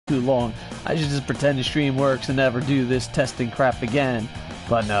too long. I should just pretend the stream works and never do this testing crap again.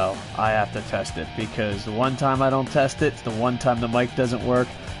 But no, I have to test it, because the one time I don't test it, it's the one time the mic doesn't work,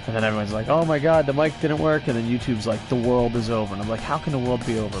 and then everyone's like, oh my god, the mic didn't work, and then YouTube's like, the world is over. And I'm like, how can the world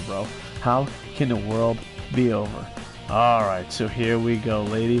be over, bro? How can the world be over? Alright, so here we go,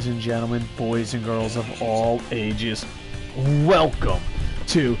 ladies and gentlemen, boys and girls of all ages. Welcome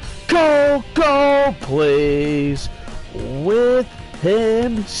to Koco Plays with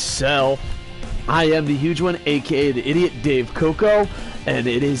himself. I am the huge one, aka the idiot Dave Koco, and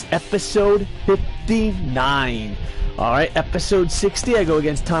it is episode 59. Alright, episode 60, I go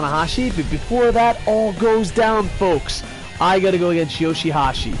against Tanahashi, but before that all goes down, folks. I gotta go against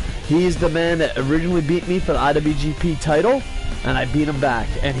Yoshi-Hashi. He's the man that originally beat me for the IWGP title, and I beat him back,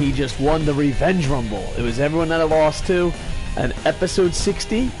 and he just won the Revenge Rumble. It was everyone that I lost to, and episode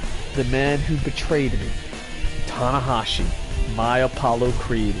 60, the man who betrayed me, Tanahashi, my Apollo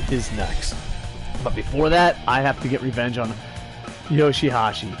Creed, is next. But before that, I have to get revenge on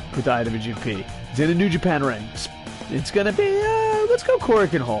Yoshi-Hashi with the IWGP. It's in a New Japan ring. It's gonna be, let's go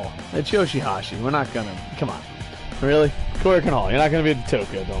Korakuen Hall. It's Yoshi-Hashi. We're not gonna, come on. Really? Korakuen Hall. You're not gonna be at the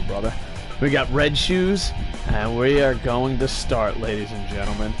Tokyo Dome, brother. We got red shoes, and we are going to start, ladies and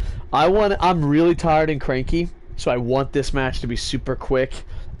gentlemen. I'm really tired and cranky, so I want this match to be super quick,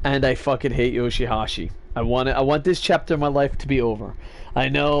 and I fucking hate Yoshi-Hashi. I want this chapter of my life to be over. I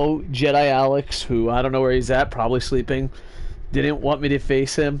know Jedi Alex, who I don't know where he's at, probably sleeping, didn't want me to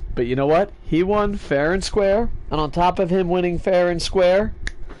face him, but you know what? He won fair and square, and on top of him winning fair and square,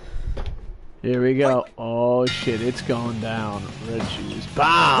 here we go. Oh shit, it's going down. Red shoes.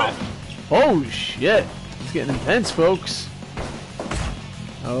 Bow! Oh shit! It's getting intense, folks.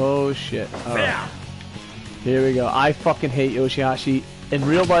 Oh shit. Alright. Here we go. I fucking hate Yoshi-Hashi. In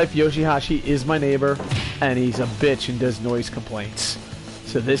real life, Yoshi-Hashi is my neighbor, and he's a bitch and does noise complaints.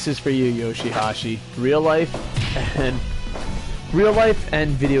 So this is for you, Yoshi-Hashi. Real life and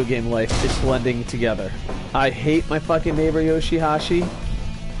video game life is blending together. I hate my fucking neighbor Yoshi-Hashi,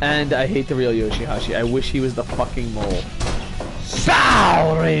 and I hate the real Yoshi-Hashi. I wish he was the fucking mole.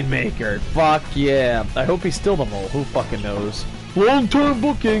 Bow! Rainmaker! Fuck yeah. I hope he's still the mole. Who fucking knows? Long-term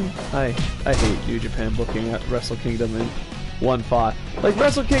booking! I hate New Japan booking at Wrestle Kingdom in 1-5. Like,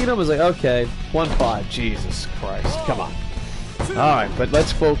 Wrestle Kingdom was like, okay, 1-5. Jesus Christ. Come on. Alright, but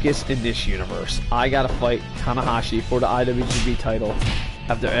let's focus in this universe. I gotta fight Tanahashi for the IWGP title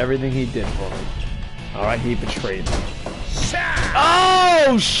after everything he did for me. Alright, he betrayed me.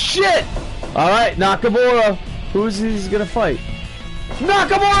 Oh, shit! Alright, Nakamura. Who's he's gonna fight?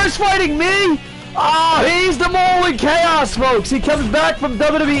 Nakamura's fighting me! Oh, he's the mole in Chaos, folks! He comes back from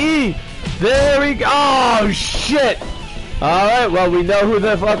WWE! There we go! Oh, shit! Alright, well, we know who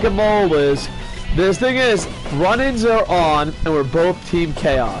the fucking mole is. This thing is, run-ins are on, and we're both Team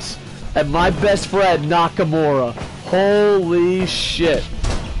Chaos. And my best friend, Nakamura. Holy shit.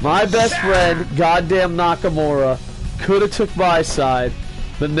 My best friend, goddamn Nakamura, could have took my side,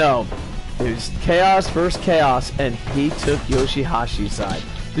 but no. It was Chaos versus Chaos, and he took Yoshi-Hashi's side.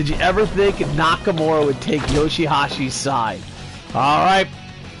 Did you ever think Nakamura would take Yoshi-Hashi's side? Alright.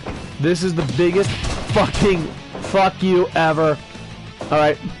 This is the biggest fucking fuck you ever.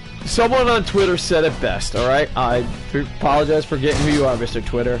 Alright. Someone on Twitter said it best, alright? I apologize for getting who you are, Mr.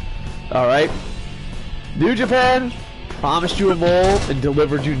 Twitter. Alright? New Japan promised you a mole and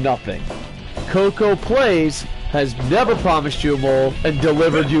delivered you nothing. Koco Plays has never promised you a mole and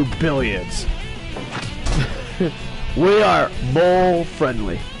delivered you billions. We are mole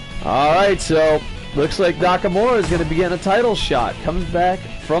friendly. Alright, so looks like Nakamura is going to be getting a title shot. Comes back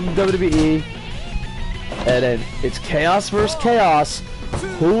from WWE. And then it's Chaos versus Chaos.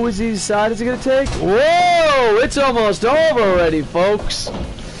 Who is his side is he going to take? Whoa! It's almost over already, folks.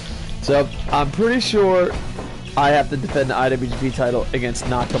 So, I'm pretty sure I have to defend the IWGP title against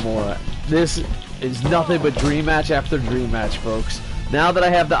Nakamura. This is nothing but dream match after dream match, folks. Now that I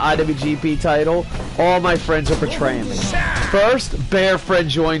have the IWGP title, all my friends are betraying me. First, Bear Friend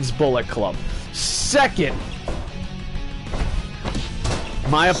joins Bullet Club. Second,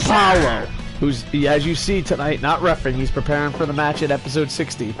 my Apollo, who's, as you see tonight, not reffing, he's preparing for the match at episode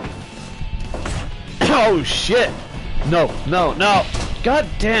 60. Oh shit! No, no, no! God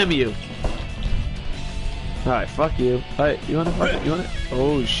damn you! Alright, fuck you. Alright, you wanna fuck it? You wanna?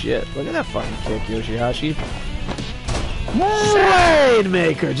 Oh shit. Look at that fucking kick, Yoshi-Hashi.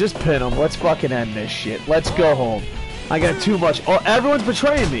 Rainmaker! Just pin him. Let's fucking end this shit. Let's go home. I got too much. Oh, everyone's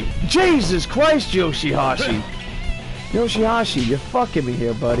betraying me. Jesus Christ, Yoshi-Hashi. Yoshi-Hashi, you're fucking me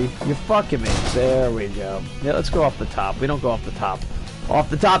here, buddy. You're fucking me. There we go. Yeah, let's go off the top. We don't go off the top. Off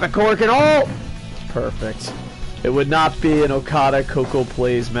the top at Korakuen Hall! Perfect. It would not be an Okada Koco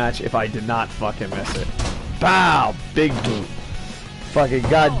Plays match if I did not fucking miss it. Bow! Big boot. Fucking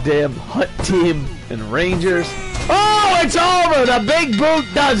goddamn Hut Team and Rangers. Oh, it's over! The big boot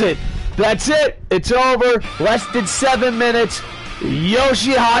does it! That's it! It's over. Less than 7 minutes.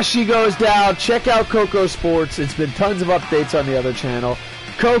 Yoshi-Hashi goes down. Check out Koco Sports. It's been tons of updates on the other channel.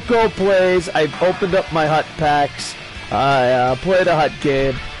 Koco Plays. I've opened up my Hut packs. I played a Hut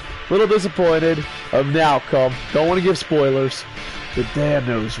game. A little disappointed of the outcome. Don't want to give spoilers. But damn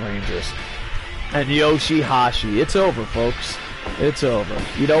those Rangers. And Yoshi-Hashi. It's over, folks. It's over.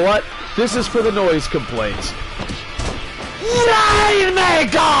 You know what? This is for the noise complaints.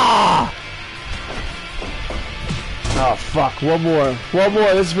 Rainmaker! Oh, fuck. One more. One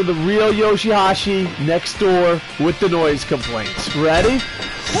more. This is for the real Yoshi-Hashi next door with the noise complaints. Ready?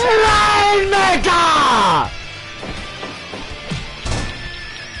 Rainmaker!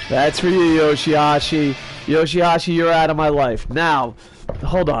 That's for you, Yoshi-Hashi. Yoshi-Hashi, you're out of my life. Now,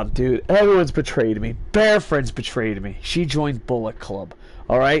 hold on, dude. Everyone's betrayed me. Bear Friend's betrayed me. She joined Bullet Club.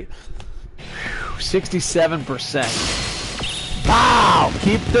 Alright? 67%. Wow!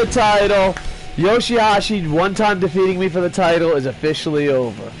 Keep the title. Yoshi-Hashi, one time defeating me for the title, is officially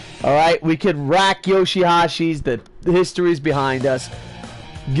over. Alright? We can rack Yoshi-Hashi's. The history's behind us.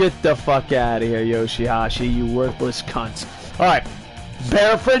 Get the fuck out of here, Yoshi-Hashi, you worthless cunts. Alright.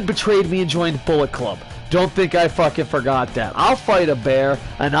 Bear Friend betrayed me and joined Bullet Club. Don't think I fucking forgot that. I'll fight a bear,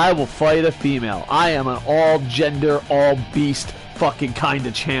 and I will fight a female. I am an all-gender, all-beast fucking kind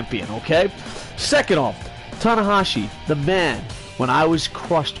of champion, okay? Second off, Tanahashi, the man, when I was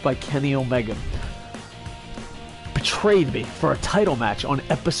crushed by Kenny Omega, betrayed me for a title match on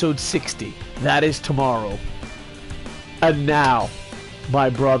episode 60. That is tomorrow. And now, my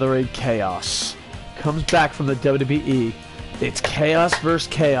brother in Chaos comes back from the WWE. It's Chaos versus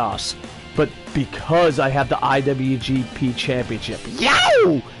Chaos. But because I have the IWGP Championship.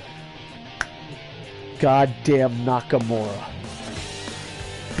 Yow! Goddamn Nakamura.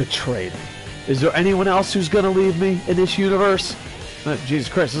 Betrayed me. Is there anyone else who's gonna leave me in this universe? Jesus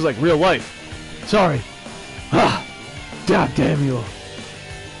Christ, this is like real life. Sorry. Ah, God damn you.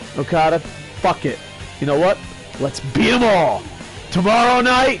 Okada, fuck it. You know what? Let's beat them all. Tomorrow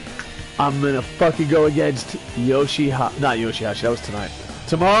night, I'm gonna fucking go against not Yoshi-Hashi, that was tonight.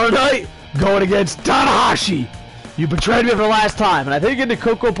 Tomorrow night, going against Tanahashi. You betrayed me for the last time, and I think in the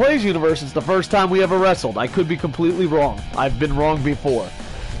Koco Plays universe, it's the first time we ever wrestled. I could be completely wrong. I've been wrong before.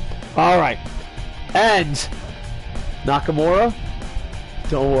 Alright. And Nakamura,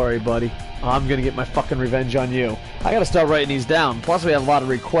 don't worry, buddy. I'm gonna get my fucking revenge on you. I gotta start writing these down. Plus, we have a lot of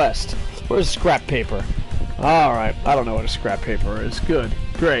requests. Where's scrap paper? Alright. I don't know what a scrap paper is. Good.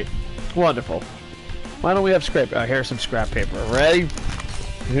 Great. Wonderful. Why don't we have scrap paper? Here's some scrap paper. Ready?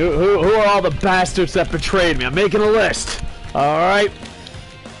 Who are all the bastards that betrayed me? I'm making a list. Alright.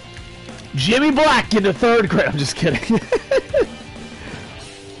 Jimmy Black in the 3rd grade. I'm just kidding.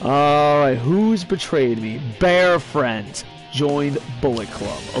 Alright, who's betrayed me? Bear Friend joined Bullet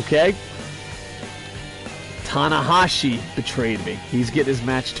Club, okay? Tanahashi betrayed me. He's getting his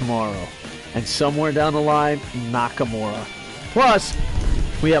match tomorrow. And somewhere down the line, Nakamura. Plus,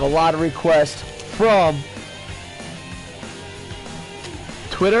 we have a lot of requests from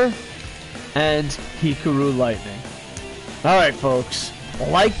Twitter and Hikaru Lightning. Alright, folks.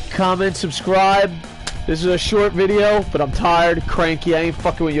 Like, comment, subscribe. This is a short video, but I'm tired, cranky. I ain't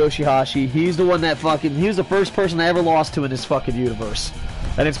fucking with Yoshi-Hashi. He's the one that fucking... He was the first person I ever lost to in this fucking universe.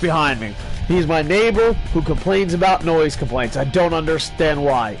 And it's behind me. He's my neighbor who complains about noise complaints. I don't understand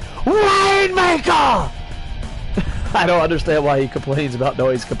why. Rainmaker! I don't understand why he complains about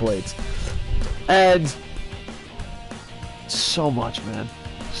noise complaints. And... so much, man.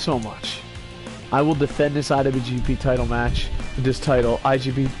 So much. I will defend this IWGP title match, this title,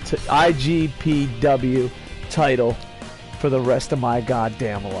 IGPW title, for the rest of my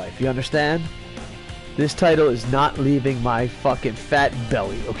goddamn life. You understand? This title is not leaving my fucking fat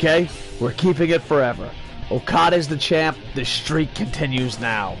belly, okay? We're keeping it forever. Okada's the champ. The streak continues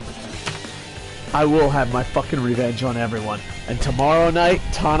now. I will have my fucking revenge on everyone. And tomorrow night,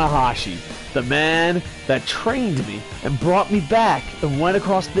 Tanahashi, the man that trained me and brought me back and went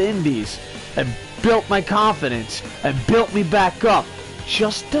across the Indies and built my confidence and built me back up,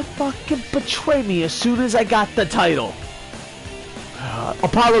 just to fucking betray me as soon as I got the title.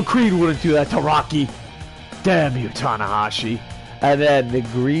 Apollo Creed wouldn't do that to Rocky. Damn you, Tanahashi. And then the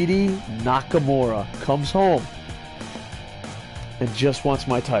greedy Nakamura comes home and just wants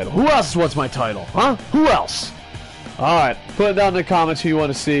my title. Who else wants my title? Huh? Who else? Alright, put it down in the comments who you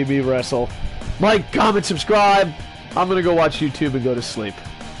want to see me wrestle. Like, comment, subscribe. I'm gonna go watch YouTube and go to sleep.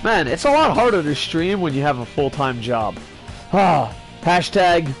 Man, it's a lot harder to stream when you have a full-time job.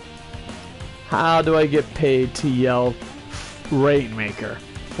 Hashtag, how do I get paid to yell Rainmaker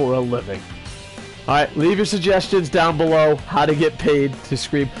for a living? Alright, leave your suggestions down below how to get paid to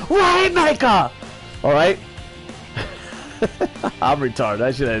scream Rainmaker! Alright? I'm retarded.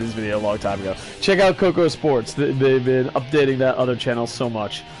 I should have this video a long time ago. Check out Koco Sports. They've been updating that other channel so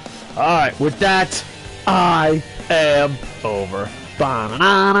much. Alright, with that, I am over.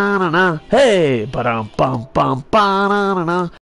 Ba-na-na-na-na-na. Hey! Ba-dum-bum-bum. Ba-na-na-na.